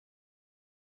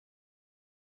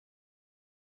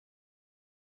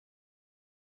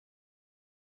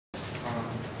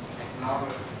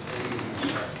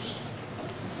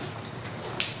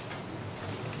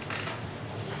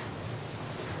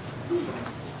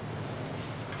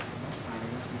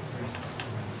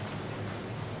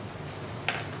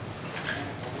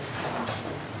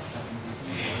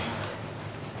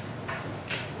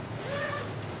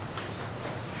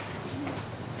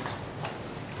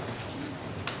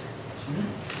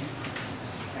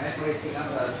Can anybody pick up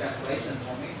a translation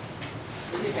for me?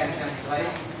 If you can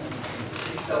translate,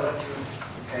 it's so that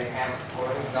you have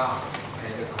already got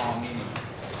the core meaning.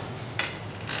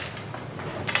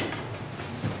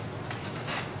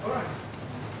 All right.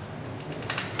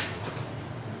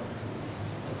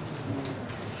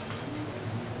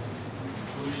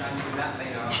 We'll try to do that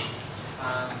later.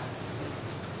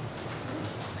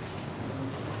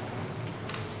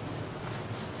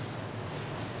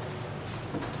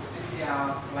 This is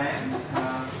our plan.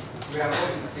 We are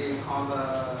going to cover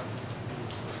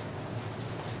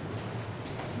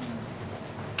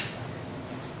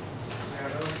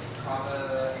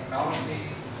technology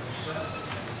research,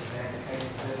 then case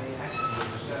study action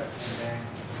research, and then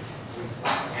we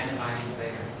start analyzing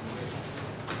later.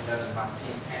 Learn about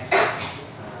team tech,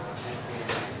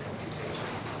 SPSS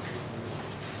computation.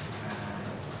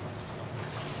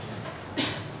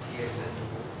 Here's a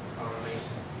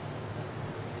correlation.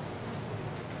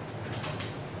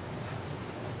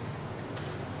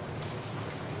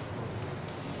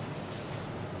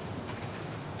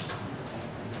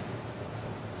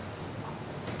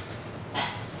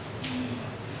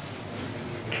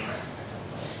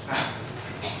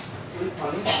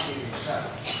 Qualitative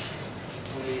research,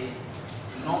 we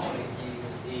normally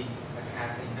use in the kind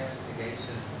of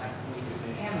investigations that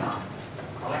we cannot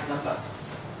collect numbers.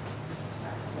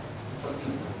 So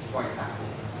simple, for example,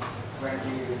 when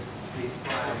you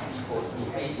describe people's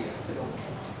behavior,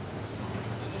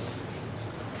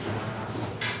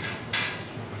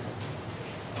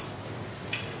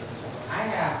 I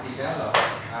have developed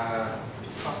a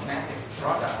cosmetics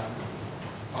product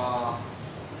for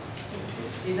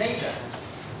teenagers.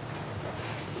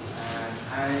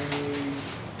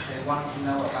 They want to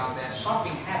know about their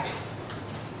shopping habits.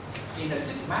 In the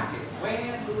supermarket, where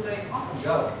do they often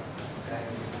go?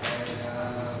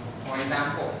 For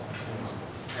example,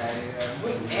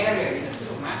 which area in the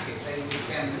supermarket they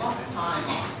spend lots of time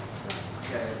on.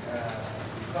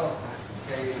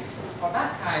 For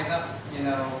that kind of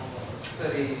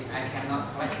study, I cannot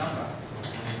collect numbers,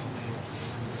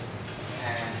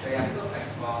 and they are perfect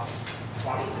for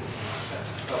qualitative research.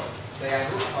 So they are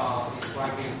good for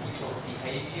describing people's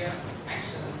behavior,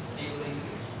 actions, feelings,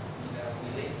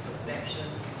 beliefs,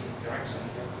 perceptions,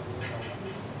 interactions.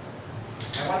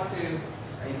 I want to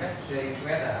investigate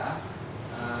whether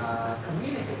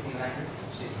communicating language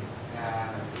teaching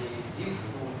is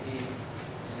useful in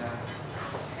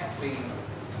helping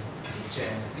teacher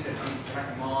and student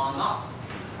interact more or not.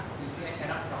 You see, I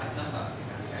cannot collect numbers in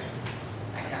that case.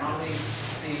 I can only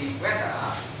see whether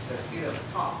the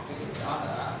students talk to each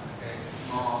other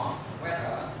more,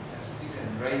 whether the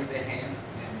students raise their hands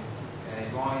and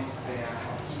voice their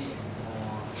opinion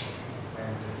more when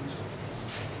they're interested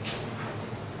in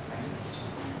language.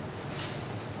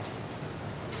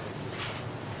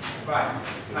 Right,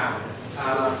 now,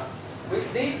 with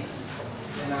this,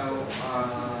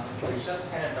 research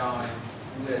paradigm,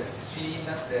 we assume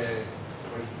that the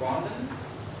respondents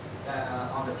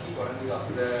or the people that we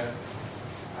observe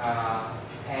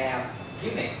have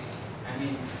unique,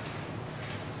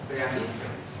 they are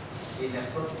different in their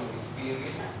personal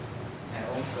experience and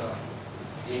also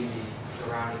in the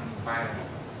surrounding environment.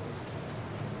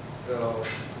 So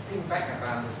think back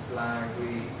about the slide we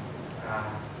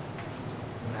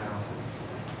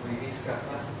discussed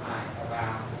last time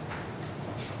about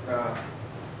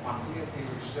quantitative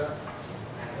research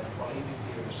and the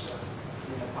qualitative research.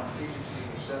 In the quantitative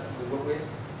research, we work with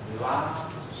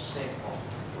large sample,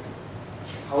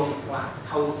 whole class,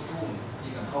 whole school,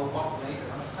 even whole population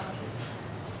of a country.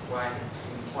 While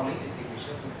in qualitative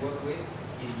research, we work with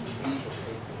individual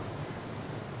cases,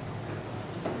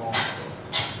 small scale.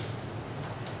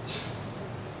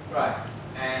 Right,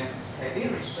 and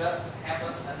this research helps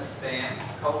us understand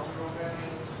cultural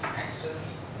values,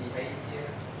 actions,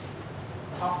 behaviors,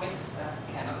 topics that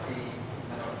cannot be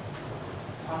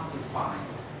quantified.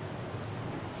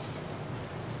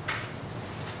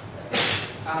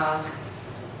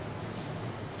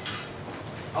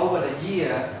 Over the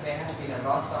year, there has been a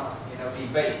lot of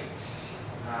debate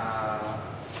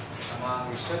among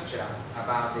researchers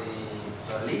about the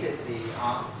validity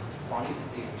of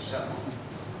qualitative research.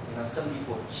 Some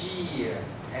people jeer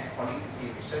at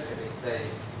qualitative research. They say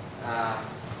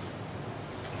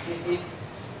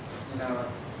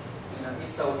it's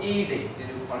so easy to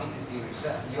do qualitative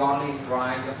research. You only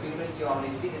drive your feeling, you only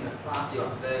sit in the class, you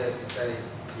observe, you say,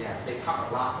 yeah, they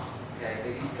talk a lot, okay,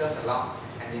 they discuss a lot,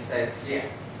 and they say, yeah,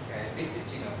 okay, this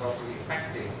teaching approach is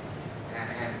effective,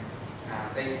 and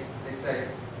they say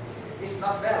it's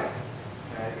not valid.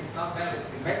 It's not valid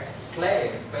to make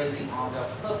claim based on their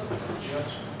personal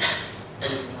judgment,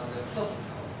 based on their personal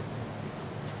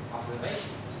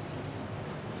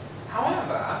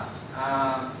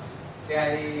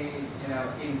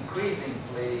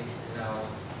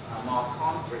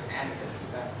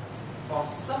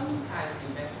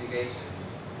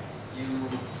you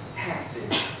have to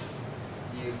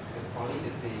use the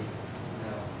qualitative,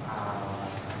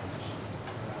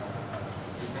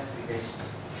 investigation,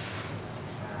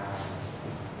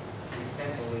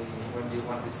 especially when you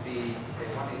want to see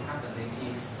what is happening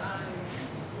inside.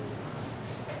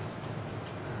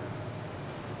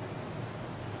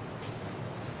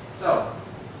 So,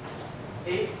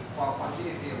 if for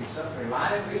quantitative research,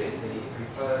 reliability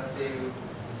refers to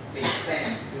the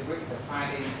extent to which the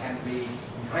finding can be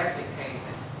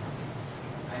replicated.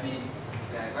 I mean,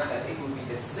 whether it will be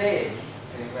the same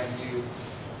when you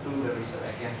do the research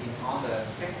again in other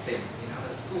setting, in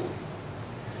other school.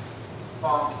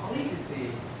 For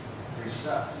qualitative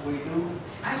research, we do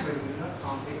not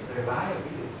compare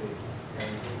reliability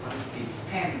and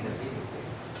dependability.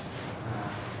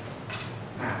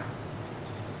 Now,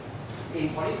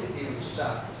 in qualitative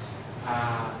research,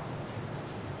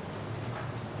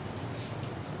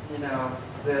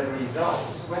 the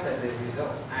results, whether the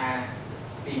results are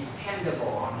dependable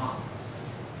or not,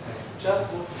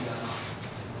 trustworthy or not,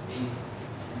 is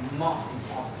most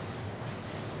important.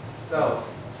 So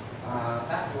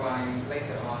that's why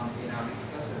later on in our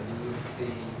discussion you will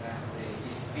see that the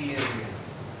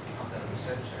experience of the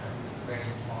researcher is very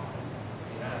important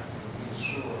in order to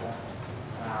ensure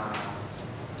that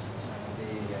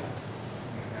the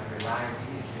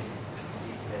reliability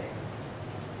is there.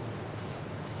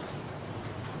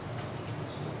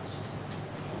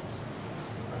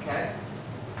 Okay?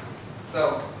 So,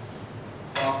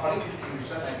 for qualitative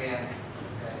research again,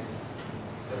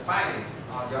 the findings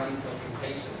or your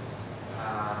interpretations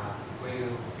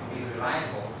will be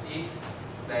reliable if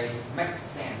they make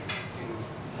sense to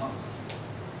most people.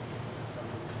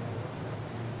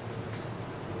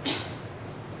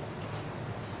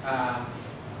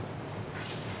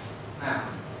 Now,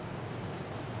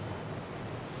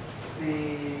 the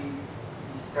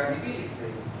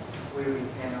credibility will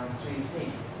depend on three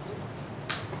things.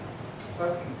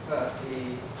 First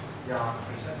is your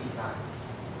research design.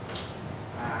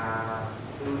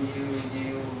 Do you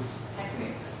use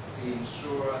techniques to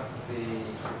ensure the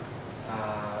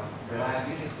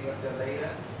reliability of the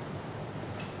data?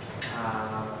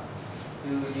 Do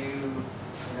you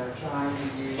try to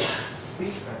use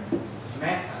different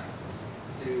methods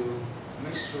to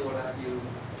make sure that you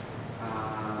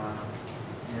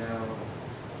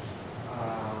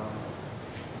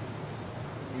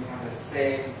you have the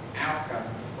same outcome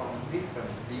from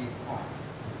different viewpoints?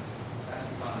 That's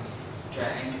called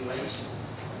triangulations.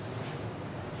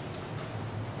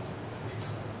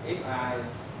 If I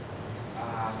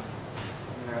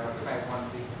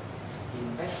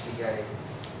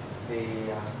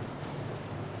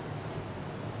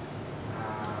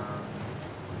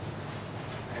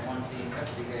want to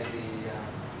investigate the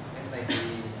let's say the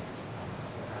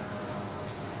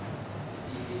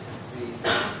efficiency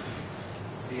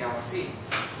CLT.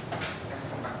 Let's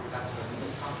come back to that for a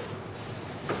new topic.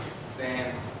 Then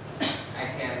I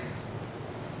can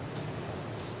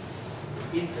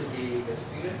interview the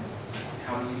students.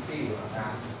 How do you feel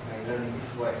about learning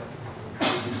this way? How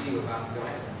do you feel about the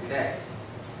lesson today?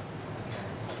 Okay.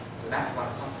 So that's one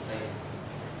source of data.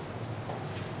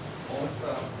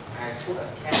 Also, I put a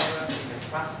camera in the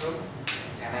classroom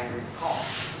and I record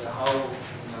the whole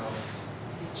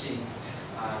teaching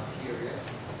period.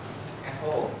 At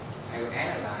home, I will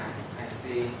analyze and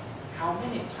see how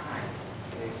many times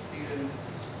the students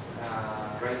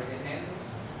raise their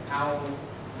hands, how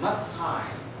much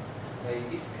time they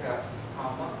discuss, how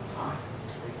much time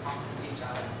they talk to each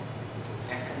other,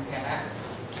 and compare that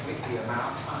with the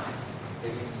amount of time they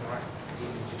interact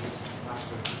in the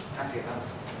classroom. That's the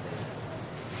analysis of data.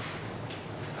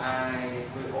 I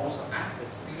will also ask the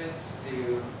students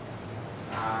to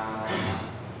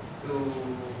do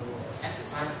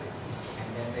exercises, and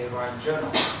then they write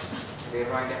journals. They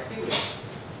write their feelings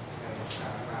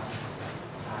about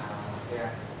their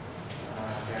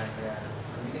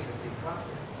communicative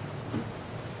process.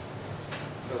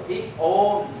 So if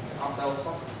all of those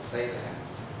sources of data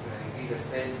give the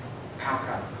same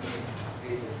outcome,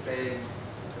 give the same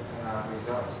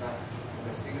results, that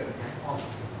the student have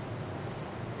positive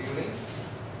feeling,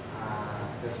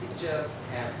 the teachers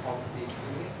have positive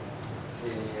feeling,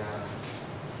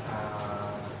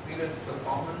 the students'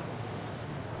 performance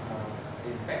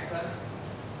is better,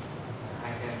 I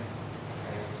can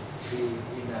be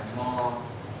in a more,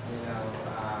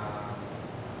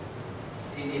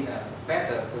 in a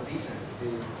better position to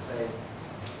say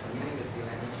communicative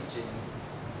and teaching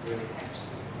really helps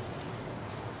students.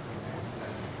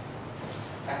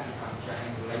 That's called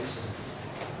triangulation.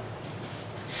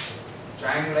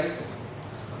 Triangulation,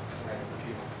 like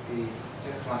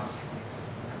just one technique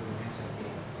I will mention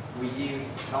here. we use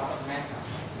lots of methods,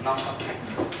 lots of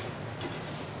techniques.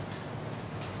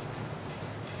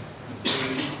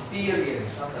 The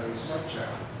experience of the researcher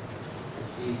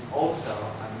is also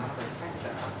another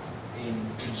factor in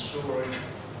ensuring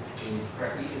the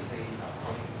credibility of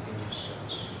qualitative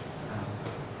research.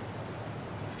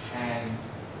 And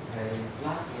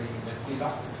lastly, the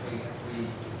philosophy that we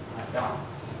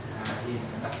adopt in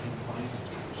conducting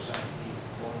qualitative research is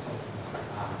also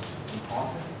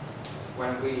important.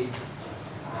 When we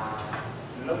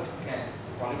look at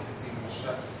qualitative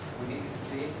research, we need to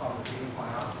see it from the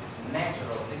viewpoint of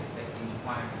naturalistic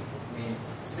inquiry. I mean,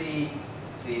 see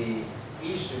the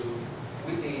issues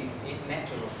within a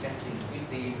natural setting,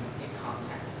 within a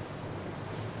context.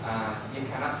 You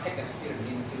cannot take a student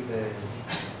into the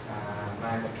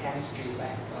chemistry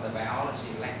lab or the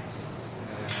biology labs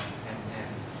and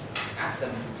ask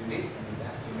them to do this and do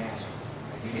that to measure.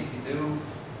 You need to do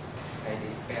the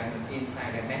experiment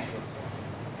inside the natural setting,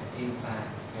 inside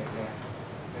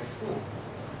the school,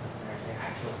 the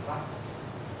actual classes.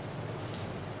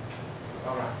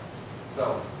 Alright,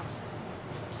 so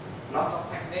lots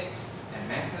of techniques and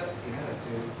methods in order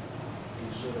to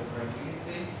ensure the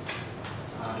credibility,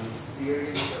 the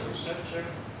experience of the researcher,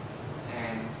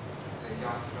 and the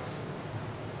young person.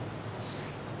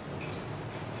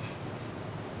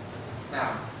 Now,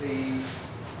 the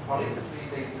qualitative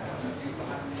data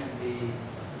can be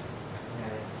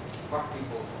what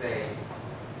people say,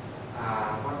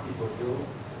 what people do,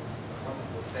 what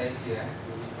people say here,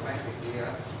 we collect it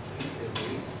here,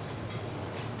 recently.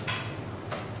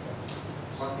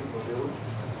 What people do,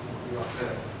 we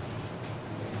observe.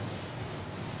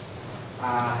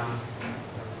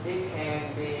 It can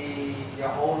be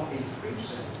your own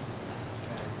descriptions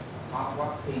of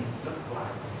what things look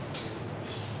like,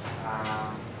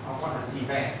 of what an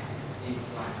event is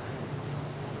like.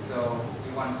 So we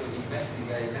want to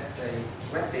investigate, let's say,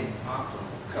 wedding of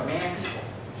Khmer people.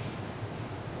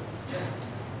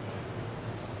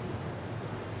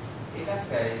 In that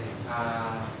case,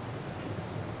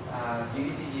 you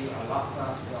need to use a lot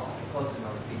of your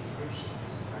personal descriptions.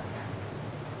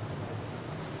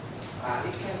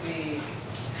 It can be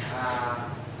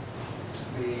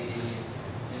the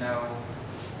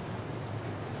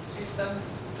systems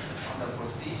of the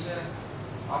procedure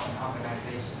of an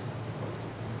organization.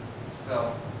 So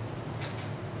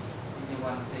if you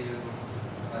want to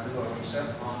do a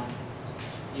research on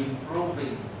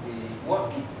improving the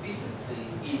work efficiency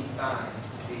inside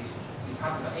the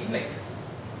Department of English,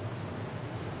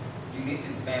 you need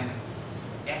to spend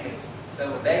at least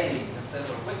several days and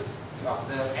several weeks to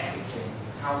observe everything,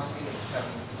 how students come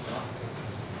into the office,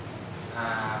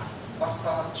 what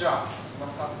sort of jobs, what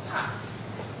sort of tasks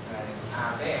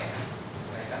are there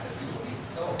that the people need to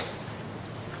solve,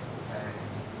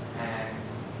 and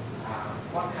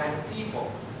what kind of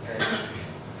people do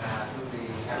the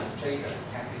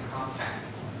administrators have in contact.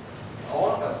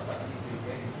 All of those stuff need to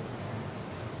get into the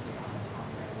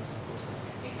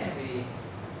It can be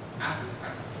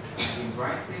artifacts in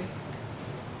writing.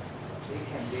 It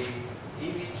can be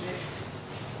images.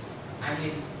 I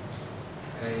mean,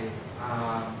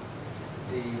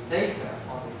 the data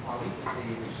of the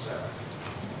qualitative research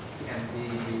can be,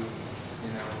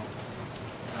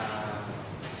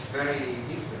 very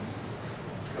different,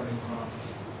 coming from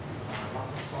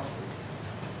lots of sources.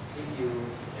 If you,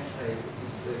 let's say, you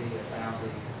study about the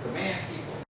Khmer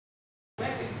people,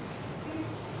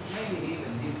 maybe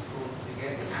even useful to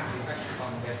get the artifacts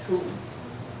from their tools.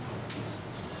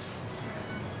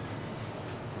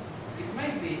 It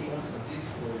may be also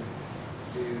useful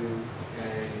to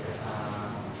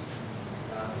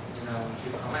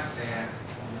collect their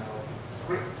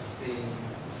scripting,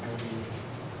 maybe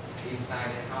inside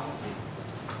their houses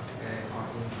or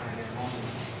inside their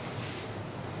homes.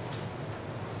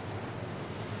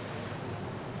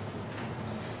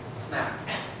 Now,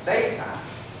 data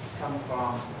come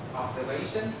from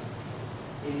observations,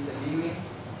 interviewing,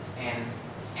 and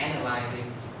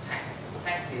analyzing text.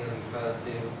 Text here refers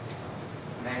to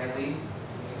magazine,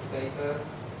 newspaper,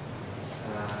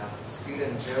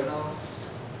 student journals.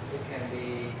 It can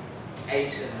be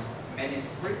Asian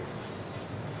manuscripts.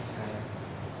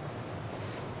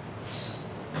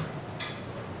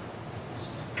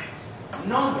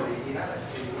 Normally, in order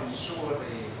to ensure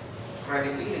the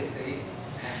credibility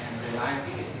and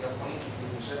reliability of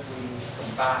qualitative research, we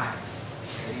combine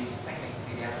these techniques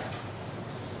together.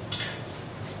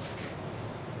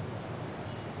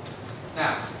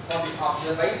 Now, for the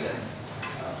observations,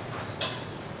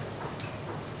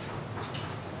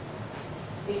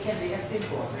 it can be as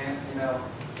simple as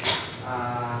a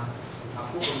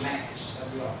Google match that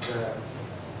you observe,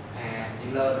 and you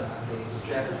learn the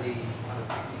strategies, other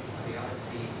techniques of the other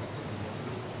team.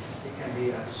 It can be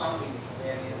a shopping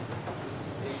experience.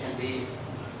 It can be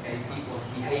people's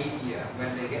behavior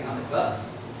when they get on the bus.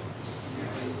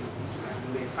 Do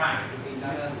they fight with each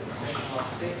other? Do they fall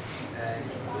sick?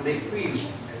 Do they feel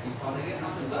before they get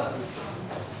on the bus?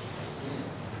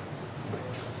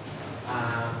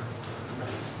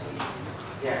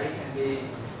 It can be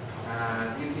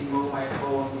using mobile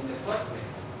phone in the public,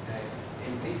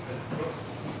 in different groups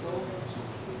of people,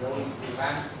 going to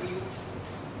barbecue.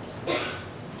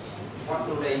 What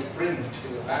do they bring to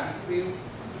a barbecue?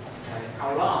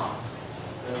 How long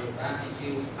does the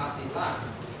barbecue last?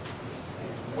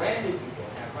 When do people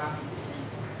have barbecue?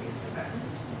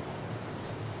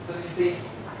 So you see,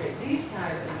 these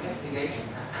kind of investigations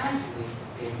are actually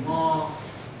more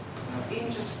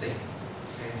interesting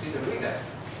to the reader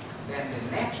than the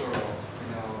natural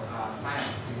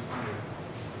science you find.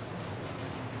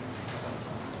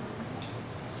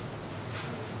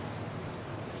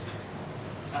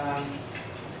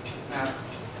 Now,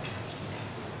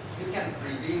 you can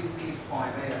review these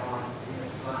points later on in the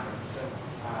slide.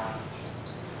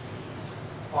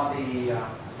 For the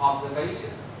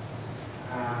observations,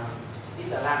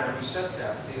 it's allowed the researcher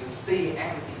to see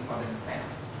everything for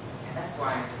themselves, and that's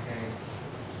why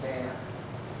their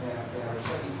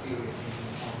research experience is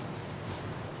important.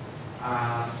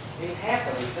 They have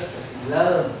the researcher to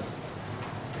learn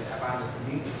about the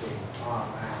communities all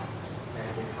around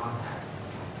the contacts.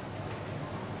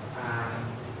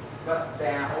 But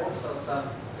there are also some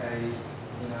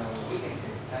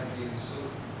weaknesses that you should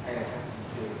pay attention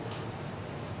to.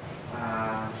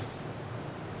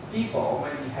 People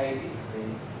may behave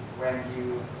differently when you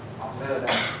observe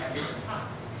them at different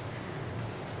times.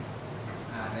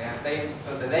 So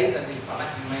the data you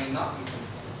collect may not be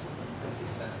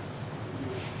consistent.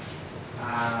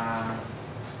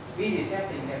 Busy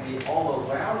setting can be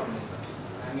overwhelming.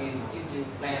 I mean, if you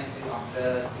plan to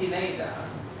observe teenager,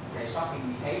 their shopping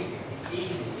behavior, it's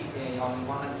easy if there are only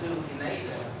 1 or 2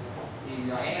 teenagers in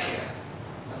your area.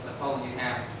 But suppose you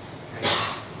have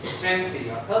 20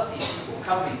 or 30 people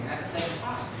coming at the same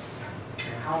time.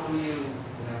 And how do you,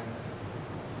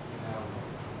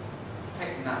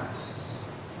 take notes?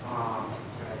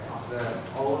 Observes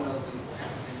all those people at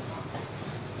the same time.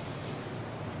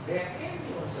 There can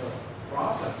be also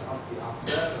problem of the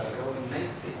observer going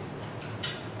native.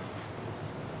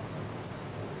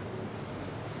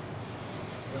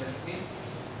 What does it mean?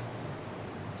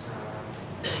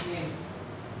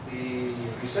 The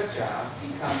researcher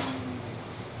become,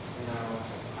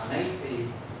 a native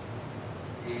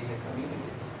in the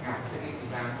community. Now, take this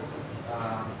example.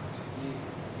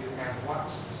 You have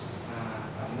watched a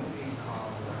movie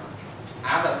called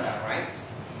Avatar, right?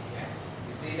 Yeah.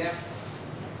 You see that?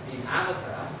 In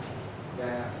Avatar,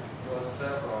 there were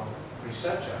several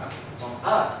researchers from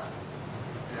Earth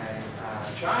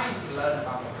trying to learn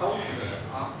about the culture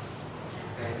of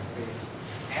the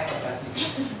Avatar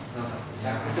people.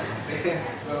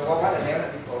 What are the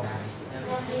Avatar people?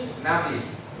 Navi.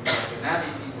 The Navi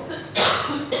people.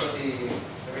 So the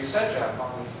researcher from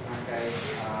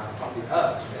the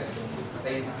Earth,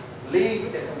 they live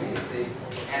with the community,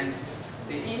 and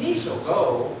the initial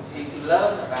goal is to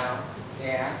learn about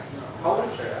their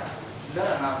culture,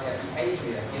 learn about their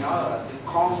behavior in order to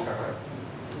conquer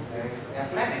their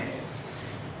planet.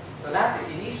 So that's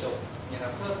the initial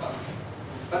purpose.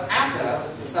 But after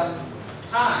some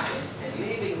time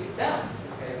living with them,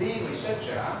 the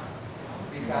researcher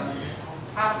become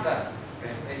partner.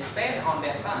 They stand on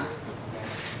their side,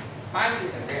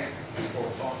 fighting against people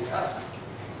from the Earth.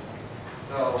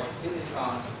 So this is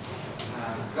called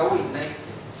going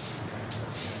native.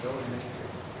 Going native.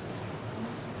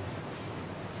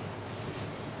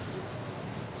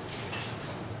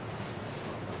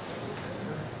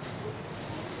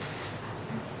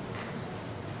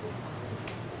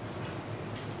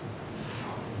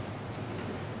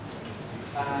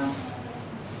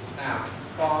 Now,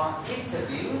 for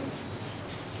interviews,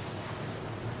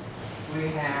 we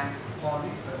have 4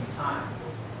 different types.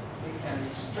 It can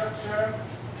be structured,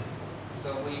 so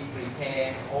we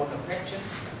prepare all the questions,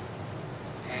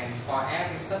 and for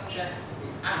every subject, we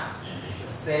ask the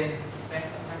same set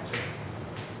of questions.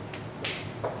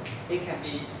 It can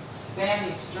be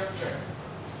semi-structured.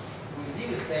 We see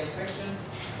the same questions,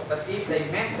 but if they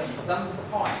mention some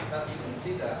point that you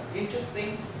consider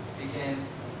interesting, you can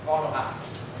follow up.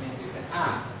 I mean, you can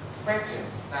ask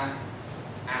questions that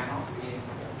are not in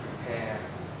prepared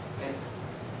list.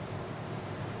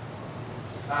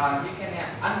 You can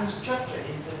have unstructured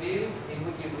interview in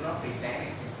which you do not prepare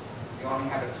anything. You only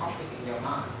have a topic in your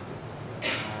mind.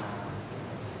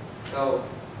 So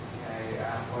Okay,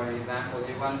 for example,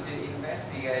 you want to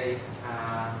investigate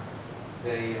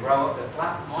the role of the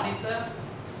class monitor,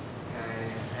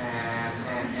 okay,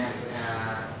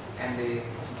 and the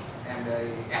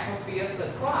atmosphere of the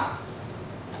class.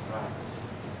 Right.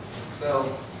 So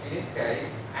in this case,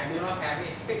 I do not have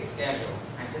any fixed schedule.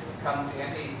 I just come to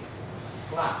any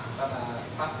class that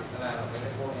classes that are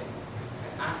available and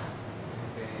ask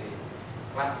the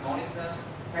class monitor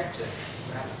questions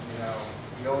that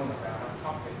going about a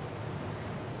topic.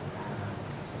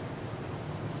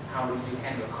 How do you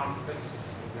handle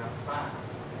conflicts in your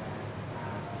class?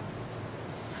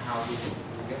 How do you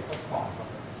get support from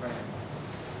your friends?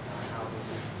 How do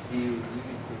you build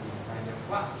unity inside your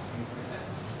class? Things like that.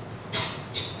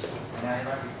 And I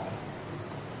write reports.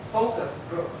 Focus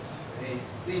group is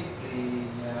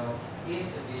simply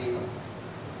interview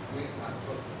with one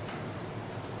group,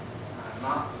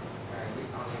 not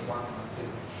with only one or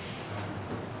two.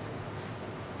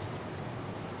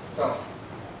 So.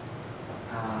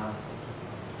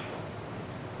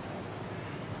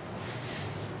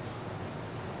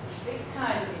 These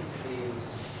kind of interviews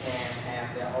can have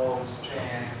their own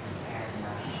strength and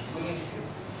weaknesses.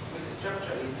 With the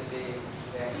structured interview,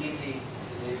 they're easy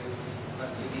to do, but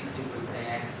you need to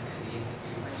prepare the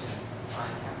interview question.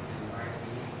 Find out the right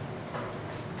meaning.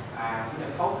 With a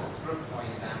focus group, for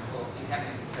example, you have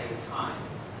to save time.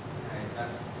 But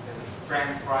there's a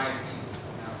transcribing,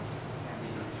 can be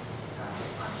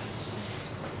time consuming.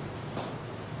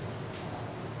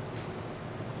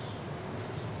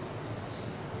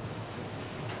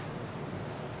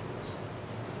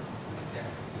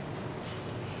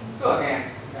 So again,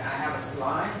 I have a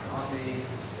slide on the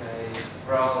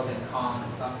pros and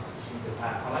cons of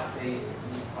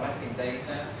collecting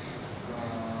data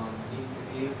from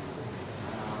interviews.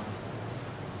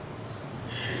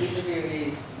 The interview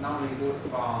is not really good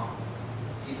for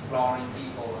exploring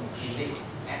people's unique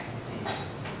attitudes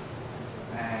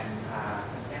and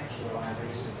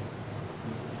conceptualizations.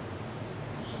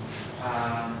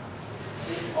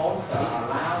 This also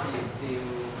allows you to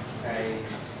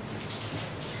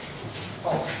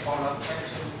follow-up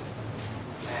questions,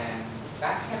 and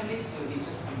that can lead to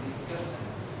interesting discussion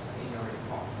in your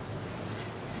report.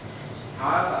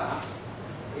 However,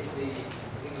 it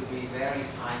will be very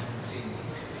time-consuming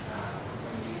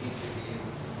when you interview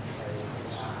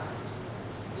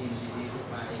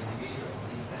individuals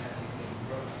instead of using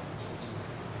groups.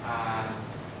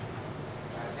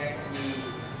 Secondly,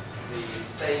 the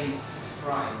stage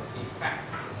fright effect.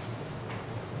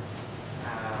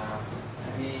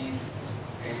 The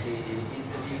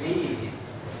interviewees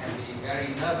can be very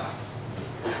nervous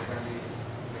when we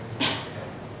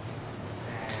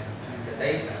and the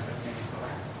data that may be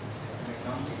collected may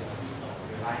not be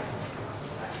reliable.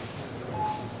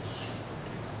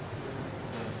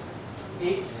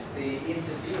 If the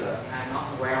interviewers are not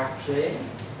well trained,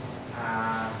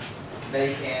 they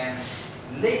can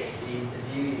lead the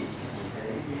interviewee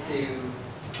to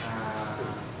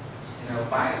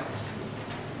bias.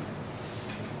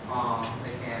 Or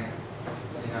they can,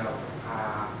 they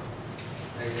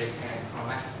can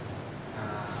collect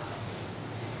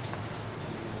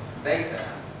data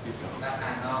that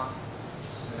are not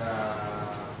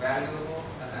valuable,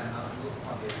 that are not good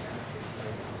for the analysis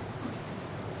later.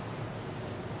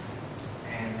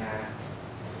 And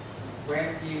when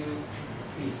you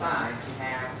decide to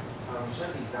have a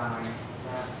research design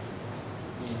that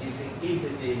is using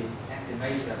interview and the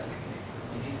measure technique,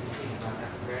 you need to think about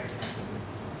that very carefully.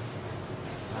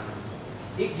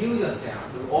 If you yourself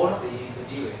do all of the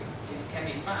interviewing, it can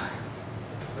be fine.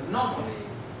 But normally,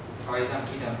 for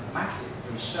example, in a market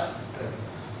research study,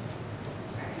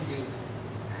 you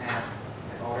have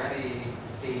already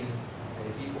seen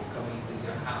the people coming to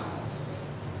your house,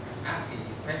 asking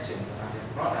you questions about your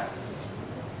products.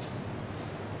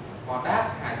 For that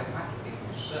kind of marketing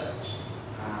research,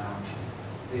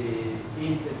 the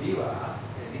interviewers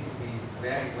need to be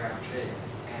very well trained,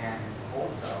 and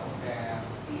also their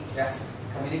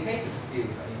communication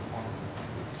skills are important.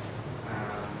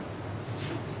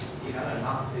 In order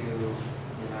not to,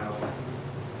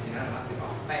 not to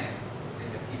offend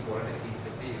the people that they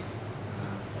interview.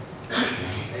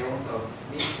 They also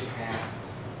need to have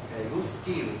good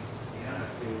skills in order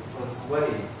to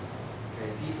persuade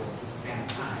people to spend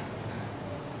time.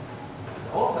 So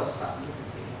all those stuff you can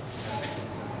think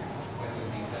when you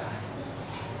design.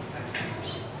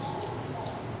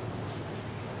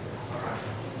 Alright.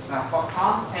 Now for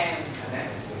content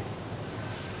analysis,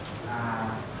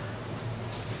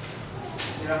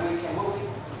 we can look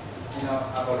at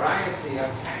a variety of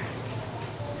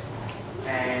texts,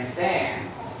 and then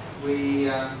we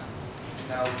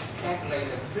calculate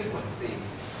the frequency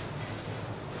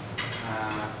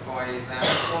For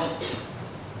example,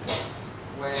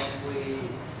 when we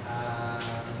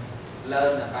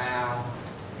learn about,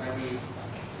 when we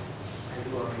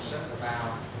do a research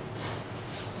about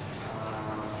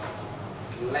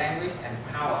language and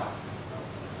power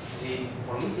in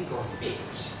political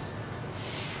speech,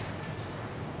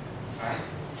 right?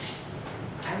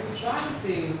 I will try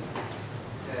to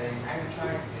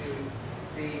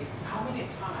see how many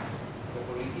times the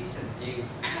politicians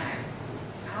use I,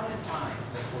 how many times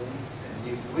the politicians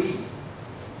use we,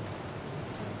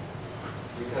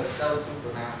 because those two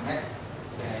pronouns make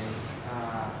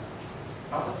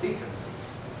lots of differences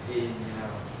in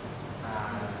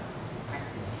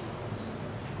acting.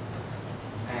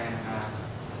 And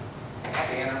at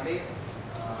the end of this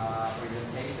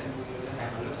presentation, we will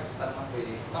have a look at some of the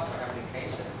software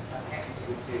applications that help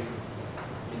you to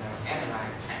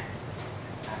analyze text,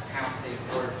 counting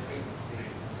word frequency.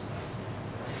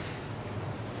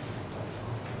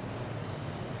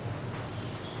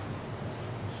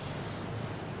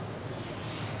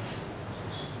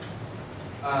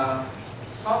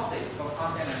 Sources for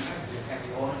content analysis can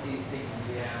be all these things, and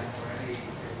we have already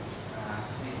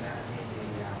seen that in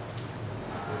the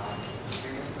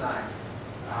previous slide.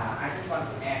 I just want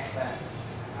to add that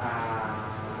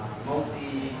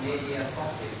multimedia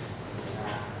sources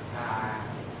are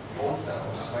also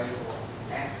available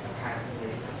at the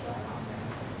Qualitative content.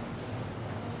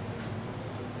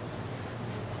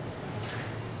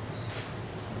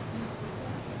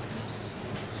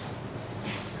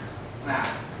 Now,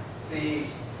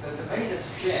 the basic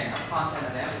strength of content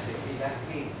analysis is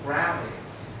actually grounded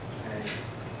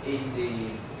in the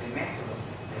natural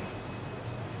setting,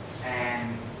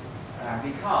 and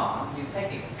because you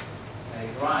take it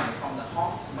right from the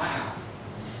horse mouth,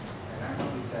 and that's what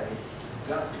we say.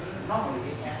 Normally,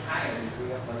 it has higher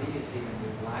degree of validity and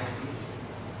reliability.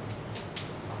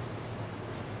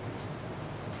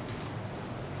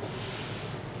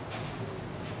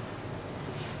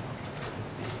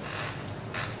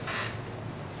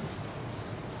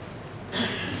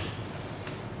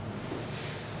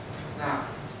 Now,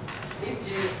 if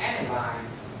you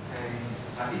analyze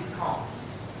a discourse,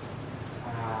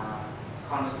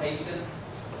 conversation,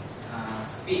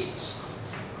 speech,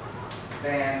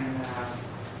 then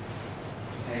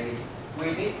we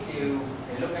need to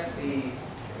look at these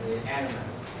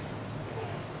elements.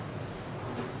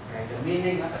 The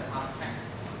meaning of the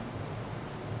context,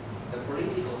 the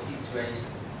political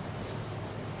situation,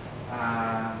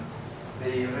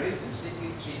 the relationship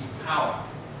between power,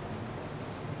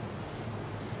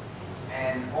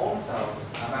 and also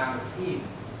about the themes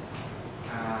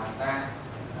that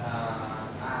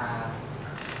are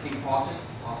important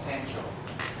or central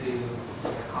to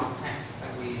the context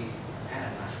that we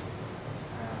analyze.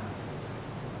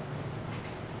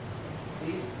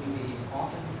 This will be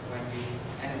important when we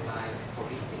analyze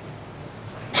politics.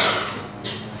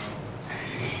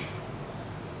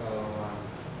 So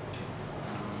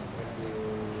when you,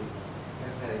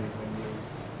 let's say, when you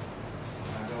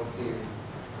go to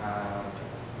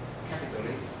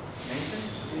capitalist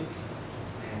nations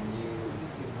and you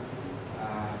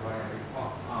write a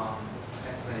report on,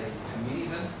 let's say,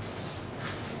 communism,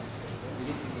 you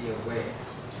need to be aware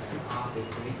of the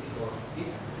political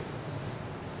differences.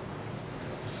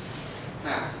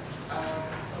 Now,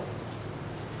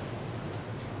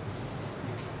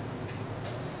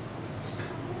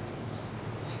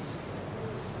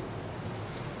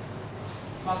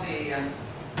 for the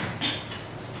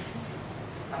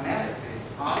analysis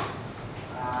of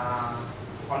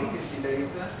qualitative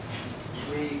data,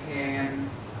 we can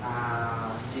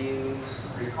use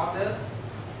recorder,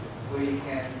 we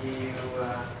can use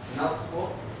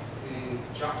notebook to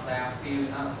jot down few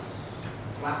notes,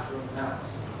 classroom notes.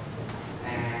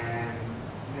 And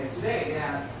today there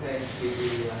are the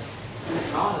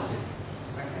technologies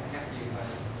that can help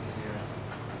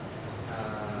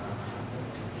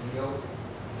you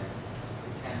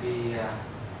can be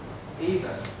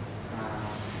even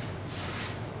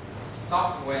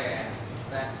software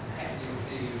that help you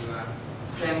to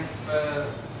transfer,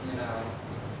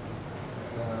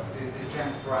 to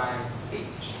transcribe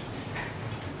speech to text,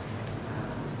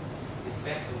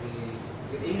 especially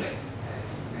with English.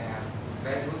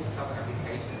 Very good software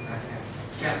application that can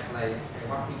translate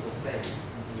what people say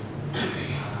into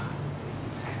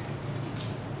text.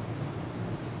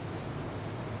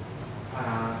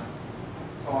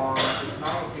 For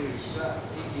technology research,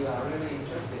 if you are really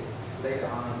interested later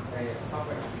on a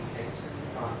software application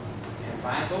on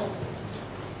Environmental,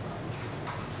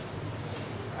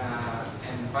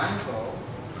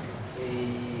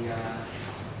 is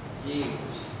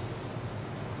used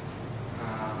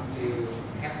to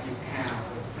help you you count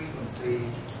the frequency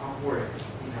of word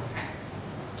in a text.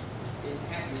 It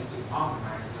helps you to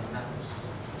organize your knowledge.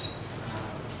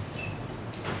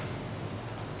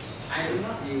 I do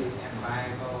not use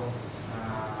Bible.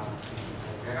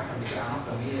 Các bạn biết not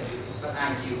familiar with it, but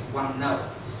I use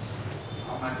OneNote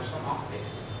of Microsoft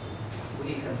Office.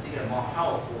 We consider more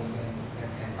powerful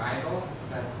than Bible,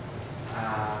 but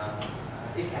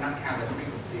it cannot count the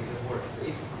frequencies of words. So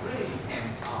it really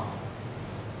depends on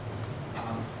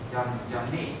your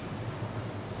needs.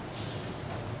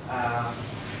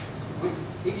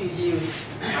 If you use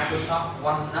Microsoft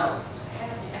OneNote,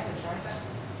 have you ever tried that?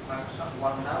 Microsoft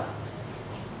OneNote?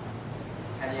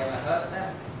 Have you ever heard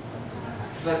that?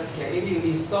 But okay, if you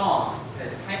install the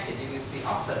package, you will see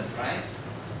options, right?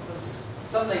 So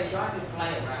someday try to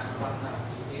play around with OneNote.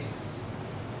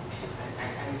 I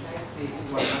will try to see if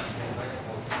OneNote can work.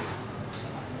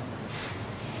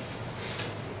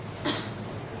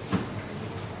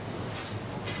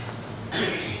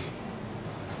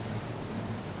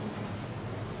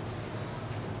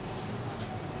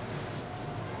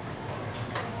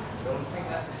 Don't think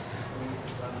that we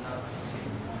OneNote.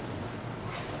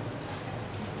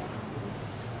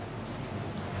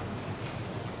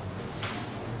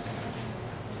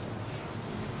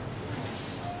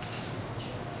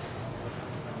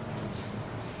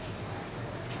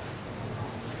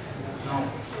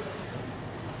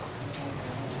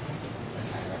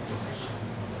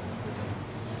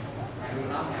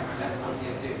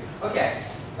 Okay,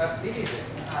 but this is it.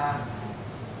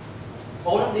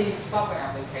 All of these software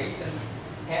applications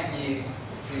help you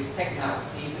to take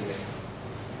notes easily,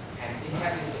 and it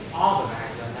helps you to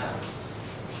organize your notes.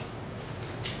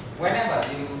 Whenever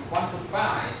you want to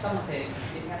find something,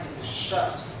 it helps you to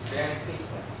search very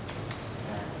quickly.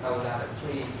 Those are the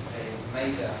three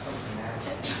major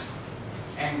functionalities.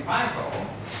 And Bible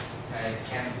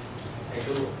can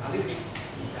do a little bit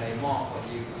more for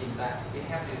you in that it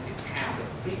helps you to count the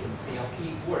frequency of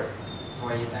keywords.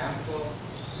 For example,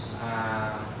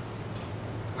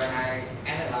 when I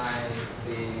analyze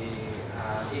the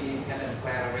independent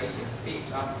declaration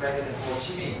speech of President Ho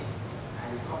Chi Minh,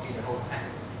 I will copy the whole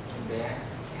text in there,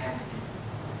 and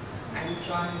I will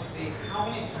try to see how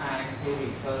many times he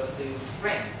refers to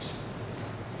French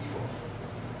people.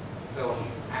 So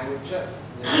I will just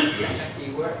select that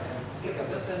keyword and click a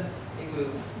button. It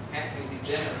will help you to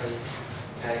generate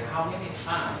how many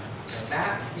times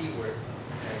that keyword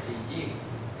be used,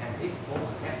 and it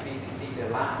also helps me to see the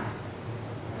line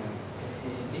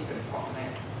in different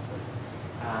format.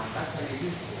 That's very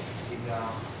useful in the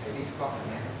discourse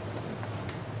analysis.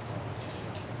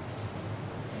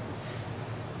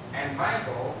 And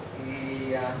Bible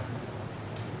is I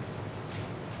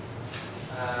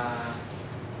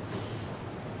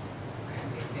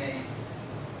think there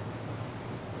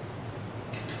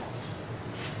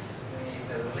is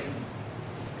a link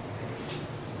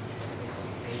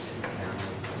application in our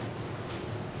system.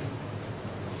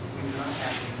 We do not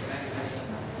have internet connection.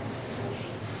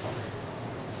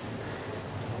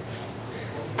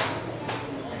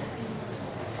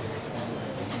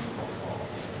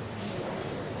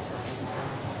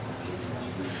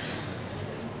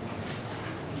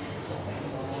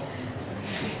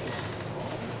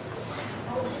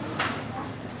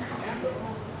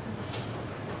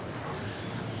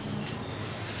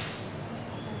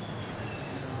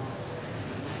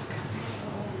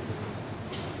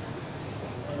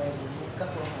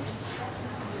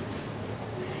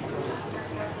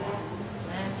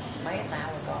 Mấy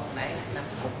tao còn đấy nằm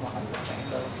phục mà không có bạn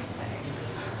luôn.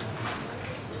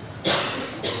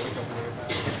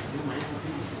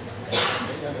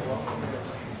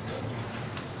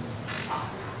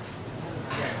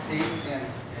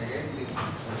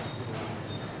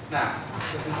 Now,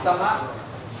 to sum up,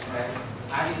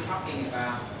 I've been talking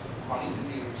about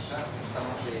qualitative research and some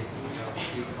of the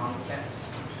key concepts.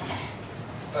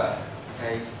 First,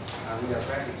 we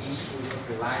address the issues of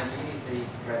reliability,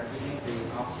 credibility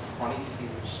of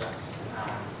qualitative research.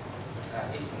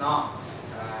 It's not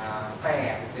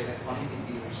fair to say that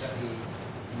qualitative research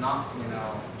is not,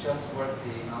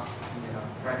 trustworthy, not,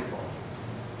 credible.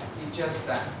 It's just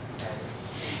that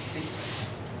it's different.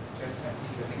 Just that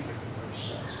it's a different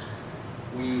research.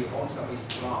 We also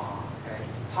explore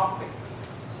topics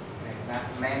that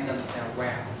lend themselves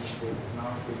well into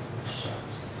non-field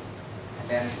research. And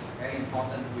then, very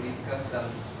important, we discuss some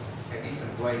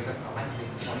different ways of collecting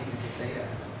qualitative data,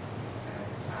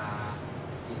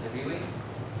 interviewing,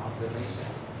 observation,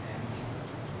 and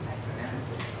text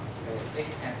analysis. They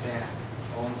each have their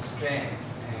own strengths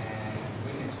and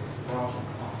weaknesses, pros and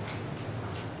cons.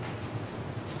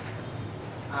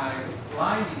 I would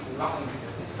like you to log into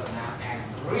the system now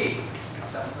and read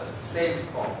some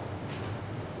simple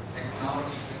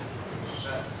technology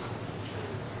research.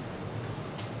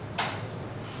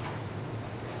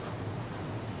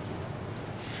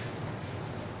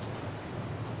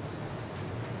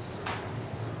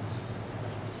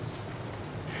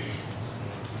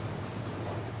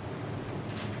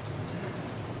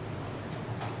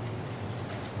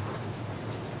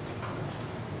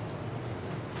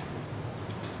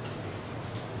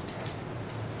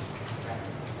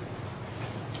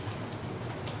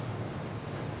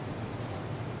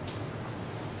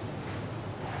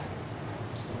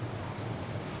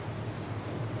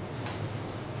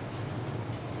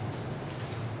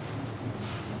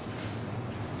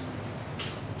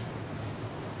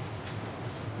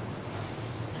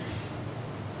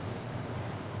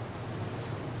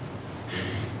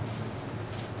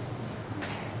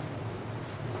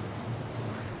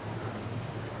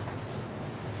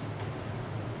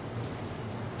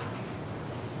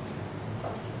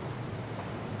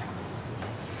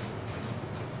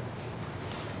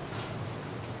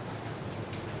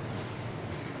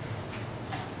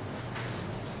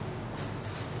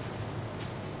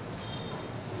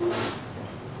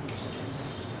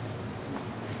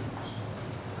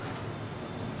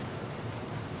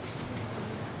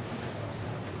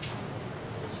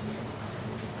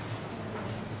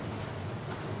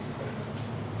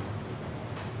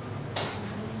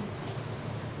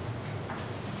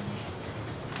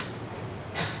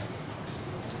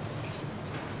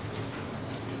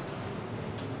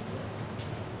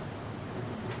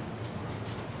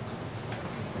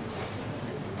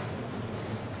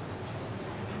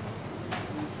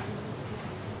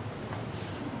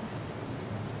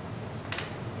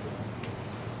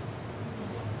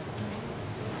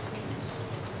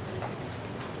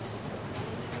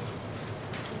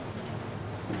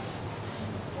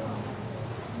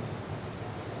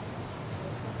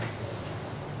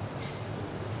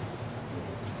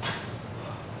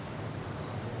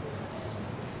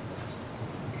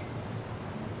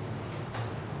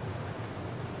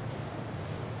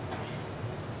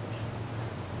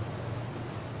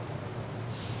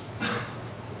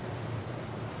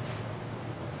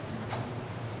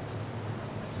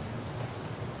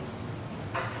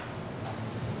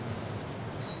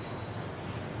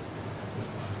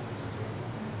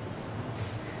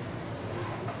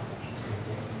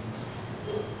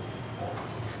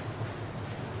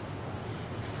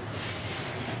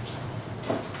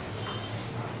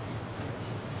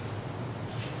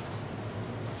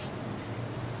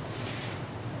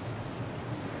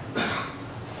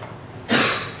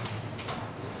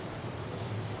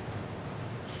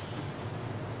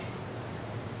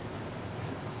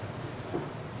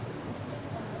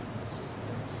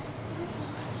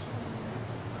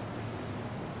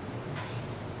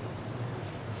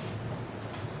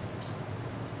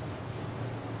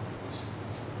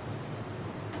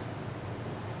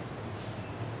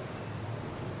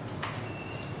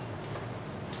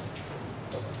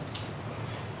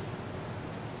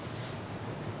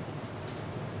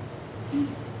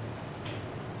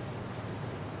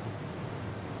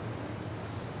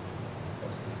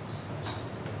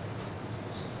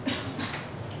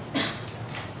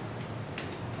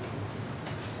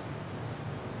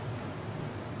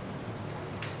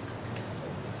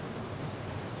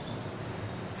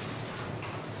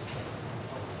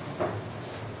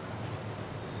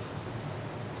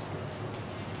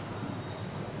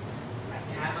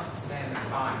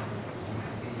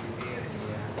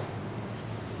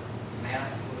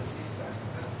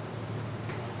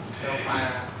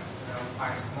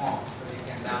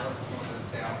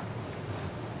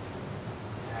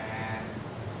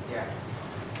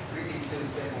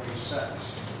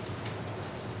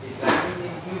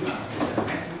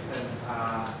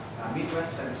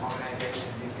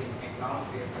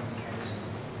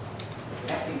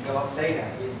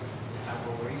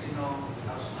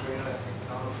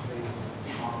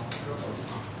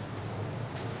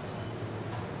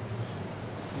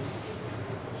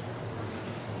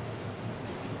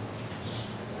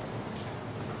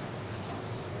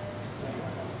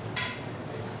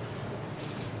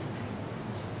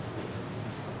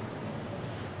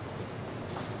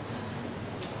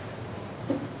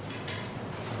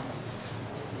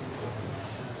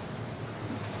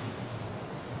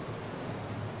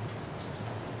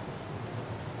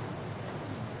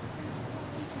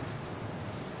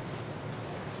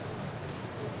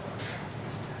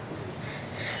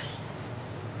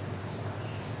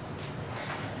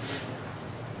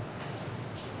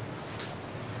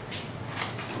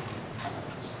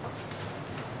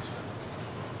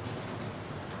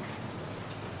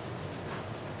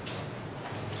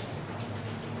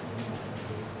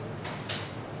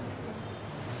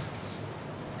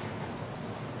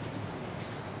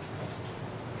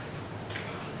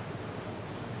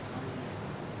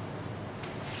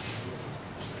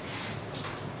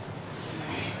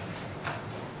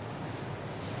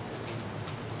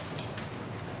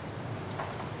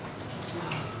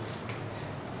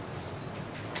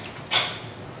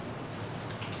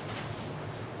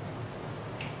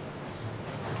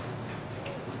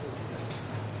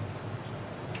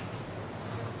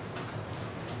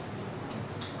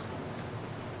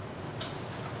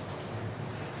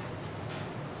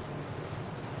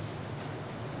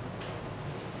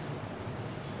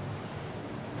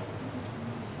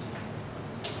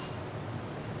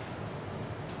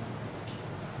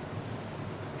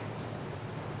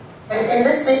 And in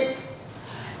this video,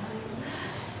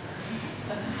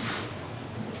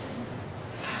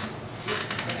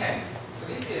 okay, so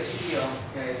this is a video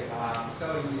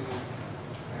showing you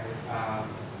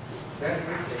very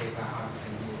briefly about how you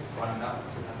can use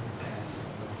OneNote 2010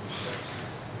 for research.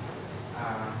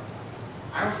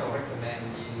 I also recommend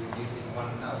you using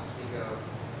OneNote because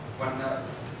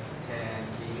OneNote can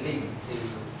be linked to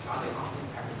other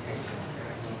office applications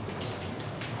very easily.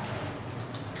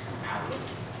 Outlook,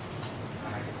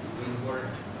 WinWord,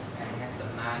 and it has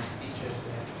some nice features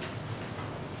there.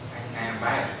 I am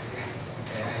biased because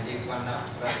I use OneNote,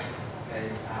 but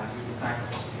you decide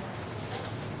what to do.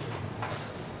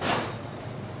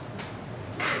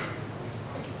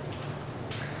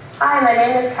 hi, my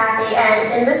name is Kathy,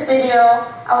 and in this video,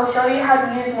 I will show you how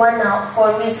to use OneNote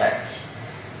for research.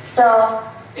 So,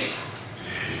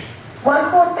 one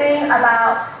cool thing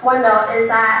about OneNote is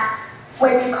that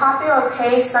when you copy or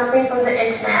paste something from the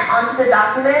internet onto the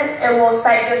document, it will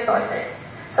cite your sources.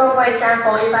 So for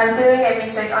example, if I'm doing a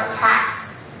research on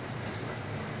cats,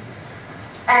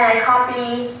 and I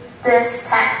copy this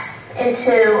text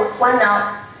into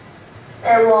OneNote,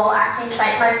 it will actually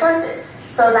cite my sources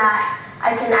so that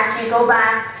I can actually go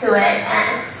back to it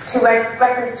and to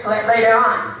reference to it later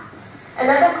on.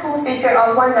 Another cool feature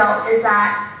of OneNote is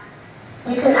that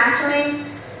you can actually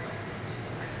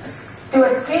do a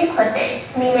screen clipping,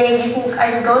 meaning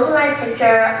I can go to my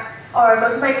picture or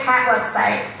go to my cat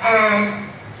website and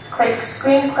click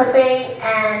screen clipping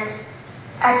and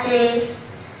actually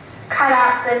cut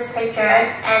out this picture,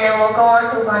 and it will go on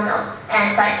to OneNote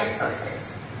and cite its sources.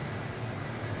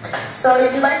 So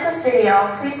if you like this video,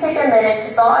 please take a minute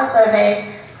to fill out a survey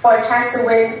for a chance to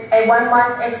win a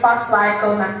 1-month Xbox Live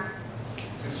Gold membership.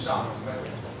 Too short, but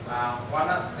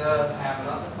OneNote does have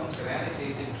lots of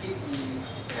functionality to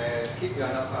keep your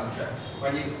notes on track.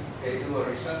 When you do a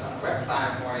research on a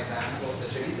website, for example, the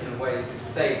traditional way to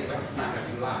save the website that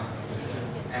you like,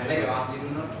 and later on you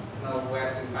do not know where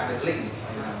to find a link,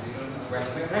 you don't know where to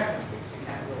make references, you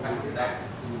can't go back to that.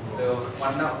 So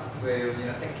OneNote will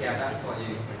take care of that for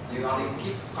you. You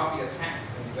only copy the text.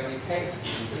 When you paste,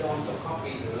 you also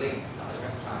copy the link on the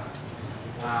website.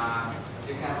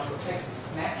 You can also take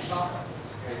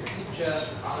snapshots,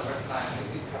 pictures on the website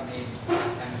if you come in.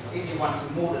 And if you want to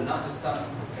move the note to some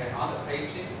other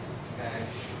pages,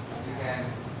 you can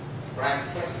right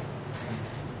click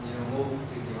and move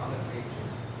to the other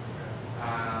pages.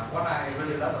 What I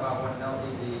really love about OneNote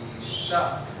is the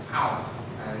shut power.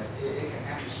 It can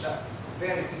actually shut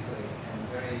very quickly and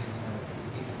very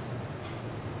easily.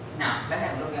 Now, let's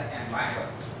have a look at environment.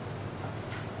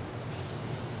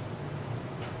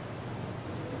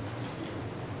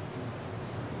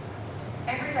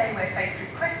 Every day we're faced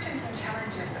with questions and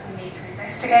challenges that we need to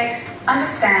investigate,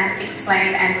 understand,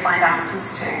 explain and find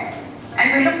answers to.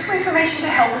 And we look to information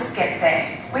to help us get there,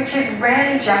 which is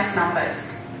rarely just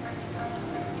numbers.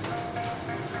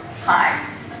 Hi,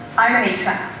 I'm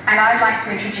Anita, and I'd like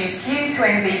to introduce you to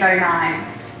NVivo 9.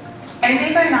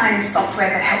 NVivo 9 is software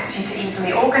that helps you to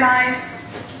easily organise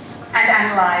and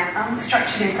analyse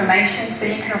unstructured information so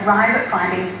you can arrive at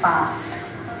findings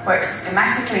fast, work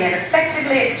systematically and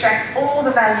effectively extract all the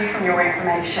value from your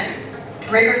information,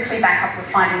 rigorously back up your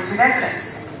findings with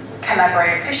evidence,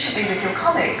 collaborate efficiently with your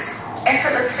colleagues,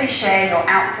 effortlessly share your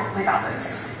output with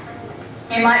others.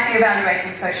 You might be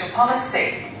evaluating social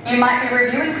policy. You might be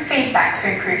reviewing feedback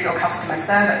to improve your customer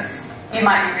service. You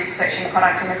might be researching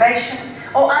product innovation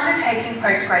or undertaking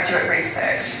postgraduate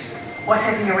research.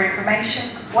 Whatever your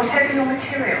information, whatever your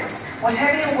materials,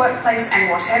 whatever your workplace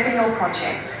and whatever your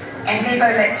project,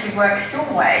 NVivo lets you work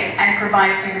your way and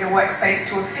provides you with a workspace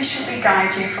to efficiently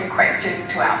guide you from questions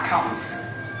to outcomes.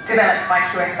 Developed by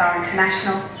QSR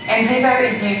International, NVivo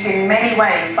is used in many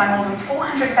ways by more than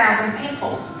 400,000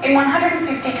 people in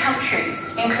 150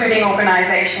 countries, including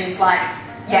organisations like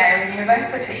Yale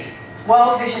University,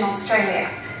 World Vision Australia,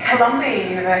 Columbia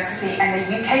University and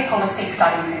the UK Policy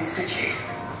Studies Institute.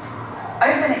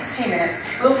 Over the next few minutes,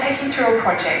 we'll take you through a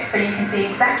project so you can see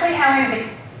exactly how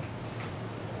NVivo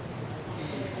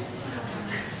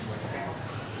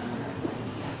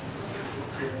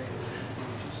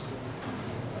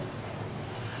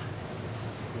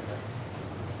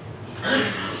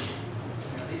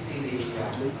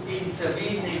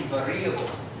intervening variable.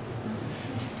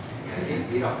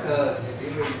 It occurs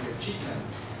during the treatment.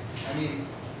 I mean,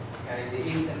 the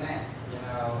internet,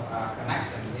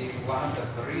 connection is one of the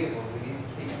variables we need to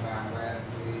think about when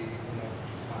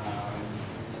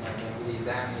we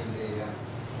examine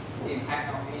the impact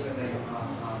of internet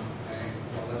on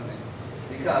learning.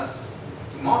 Because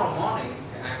tomorrow morning,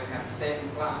 I will have the same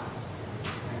class,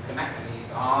 and connection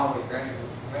is always very,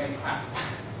 very fast.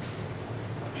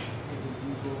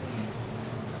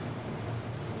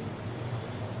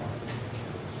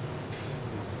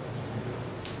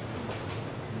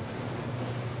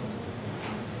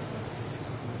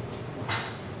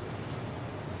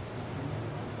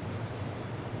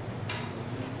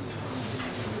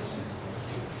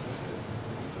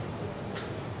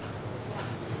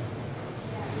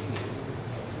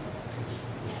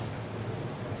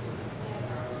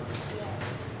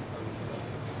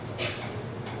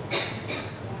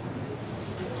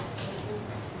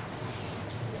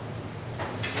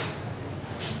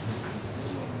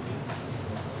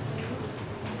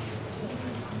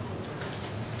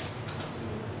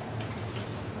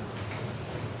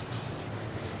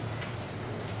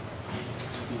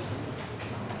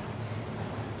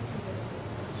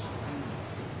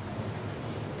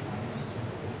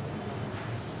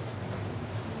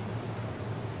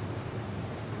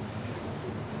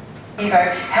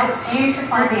 Evo helps you to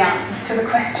find the answers to the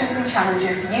questions and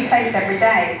challenges you face every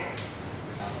day.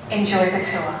 Enjoy the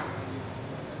tour.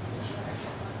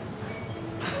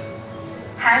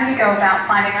 How you go about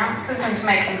finding answers and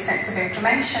making sense of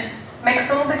information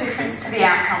makes all the difference to the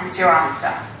outcomes you're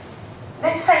after.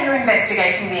 Let's say you're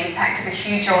investigating the impact of a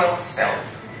huge oil spill,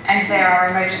 and there are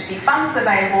emergency funds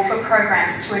available for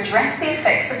programs to address the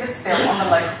effects of the spill on the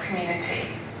local community.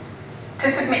 To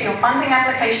submit your funding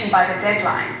application by the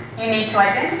deadline, you need to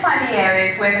identify the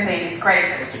areas where the need is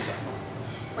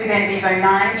greatest. With NVivo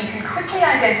 9, you can quickly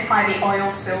identify the oil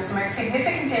spill's most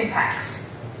significant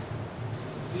impacts.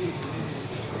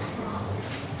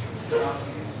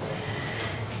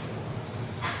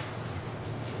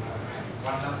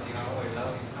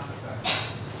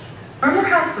 Remember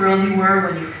how thrilled you were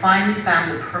when you finally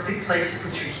found the perfect place to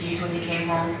put your keys when you came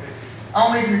home?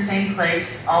 Always in the same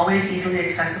place, always easily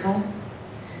accessible?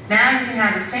 Now you can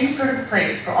have the same sort of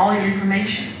place for all your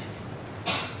information.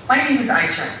 My name is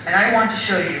Aicha, and I want to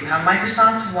show you how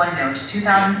Microsoft OneNote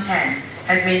 2010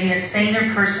 has made me a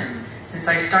saner person since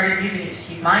I started using it to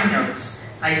keep my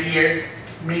notes,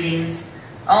 ideas, meetings,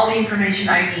 all the information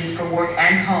I need for work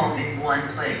and home in one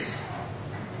place.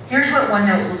 Here's what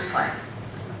OneNote looks like.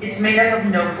 It's made up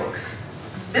of notebooks.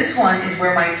 This one is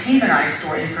where my team and I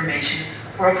store information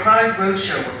for a product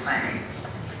roadshow we're planning.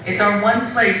 It's our one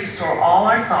place to store all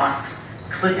our thoughts,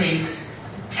 clippings,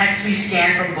 text we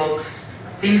scan from books,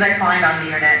 things I find on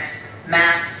the internet,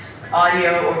 maps,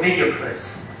 audio or video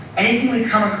clips, anything we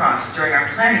come across during our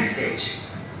planning stage.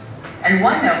 And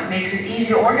OneNote makes it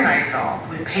easy to organize it all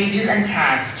with pages and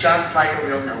tabs just like a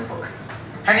real notebook.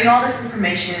 Having all this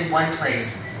information in one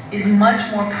place is much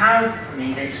more powerful for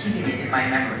me than keeping it in my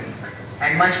memory,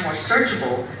 and much more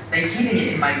searchable than keeping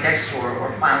it in my desk drawer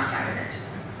or file cabinet.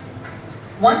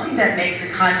 One thing that makes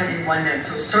the content in OneNote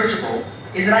so searchable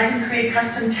is that I can create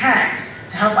custom tags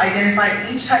to help identify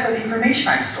each type of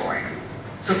information I'm storing.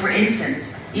 So for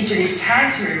instance, each of these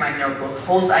tags here in my notebook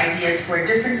holds ideas for a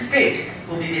different state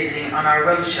we'll be visiting on our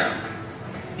roadshow.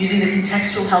 Using the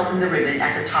contextual help in the ribbon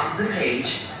at the top of the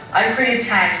page, I've created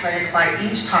tags to identify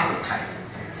each topic type,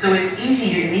 so it's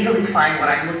easy to immediately find what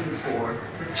I'm looking for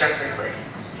with just a click.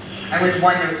 And with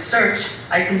OneNote Search,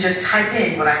 I can just type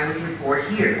in what I'm looking for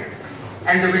here.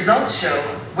 And the results show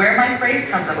where my phrase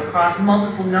comes up across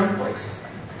multiple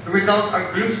notebooks. The results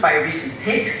are grouped by recent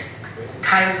picks,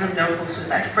 titles of notebooks with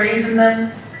that phrase in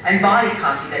them, and body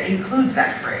copy that includes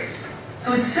that phrase.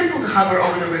 So it's simple to hover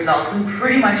over the results and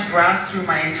pretty much browse through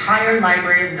my entire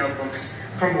library of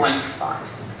notebooks from one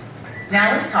spot.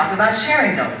 Now let's talk about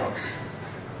sharing notebooks.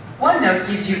 OneNote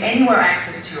gives you anywhere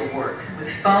access to your work,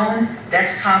 with phone,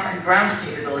 desktop, and browser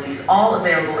capabilities all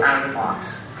available out of the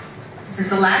box. Since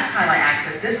the last time I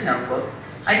accessed this notebook,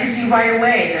 I can see right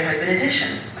away there have been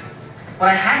additions. What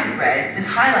I haven't read is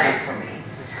highlighted for me,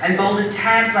 and bolded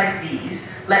tabs like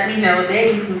these let me know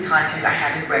they include content I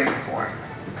haven't read before.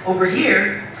 Over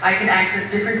here, I can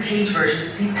access different page versions to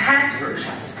see past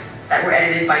versions that were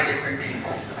edited by different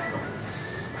people.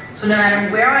 So no matter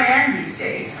where I am these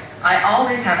days, I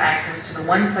always have access to the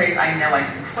one place I know I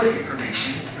can put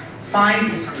information,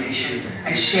 find information,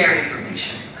 and share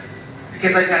information.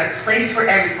 Because I've got a place for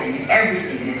everything, and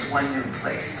everything in its OneNote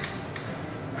place.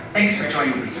 Thanks for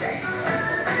joining me today.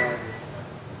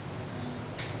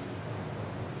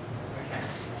 Okay.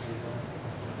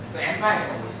 So everybody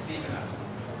will receive the notes.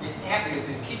 The app is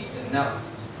to keep the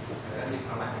notes. Then you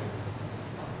come back.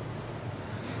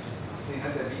 So you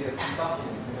have the video to stop you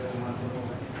because you want to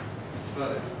move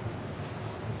further.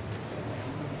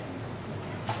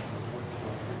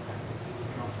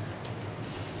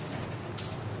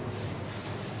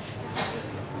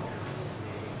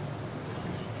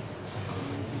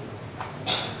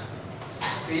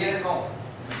 See it at home.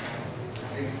 I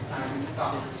think it's time to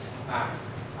stop.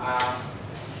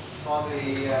 For the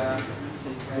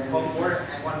homework,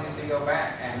 I want you to go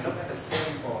back and look at the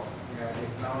sample.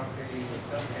 It's not really the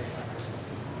surface.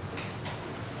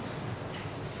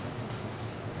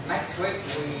 Next week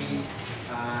we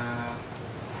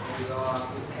go on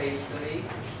with case study.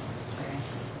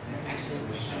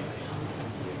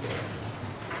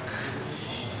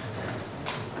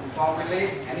 Before we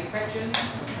leave, any questions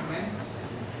or comments?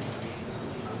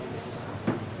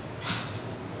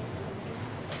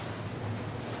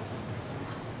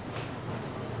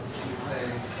 You say,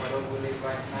 why don't we leave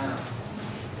right now?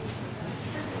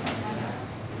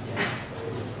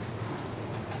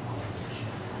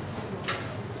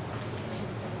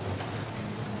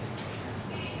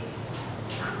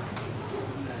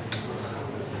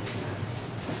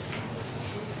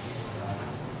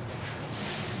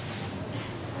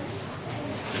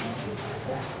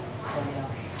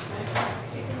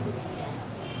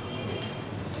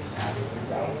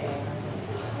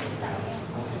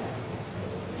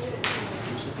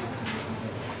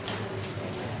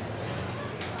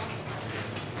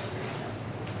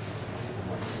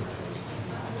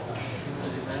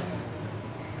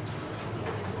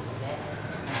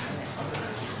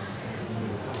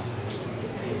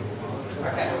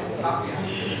 Okay, stop here.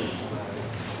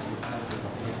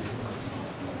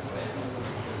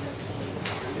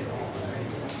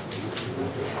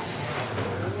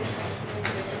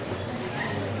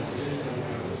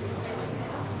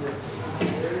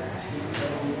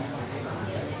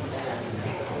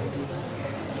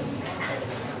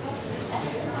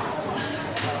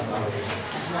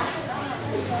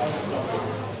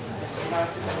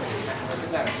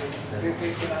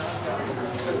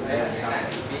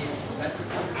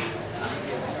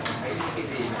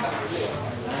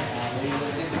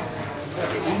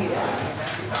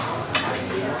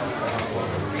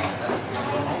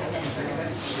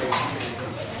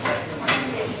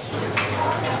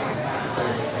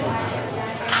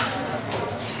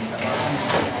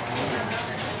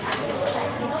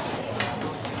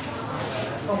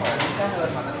 Không phải cái hơn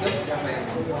mà nó giúp cho mình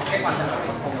cái hoàn thành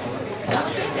của mình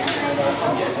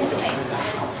không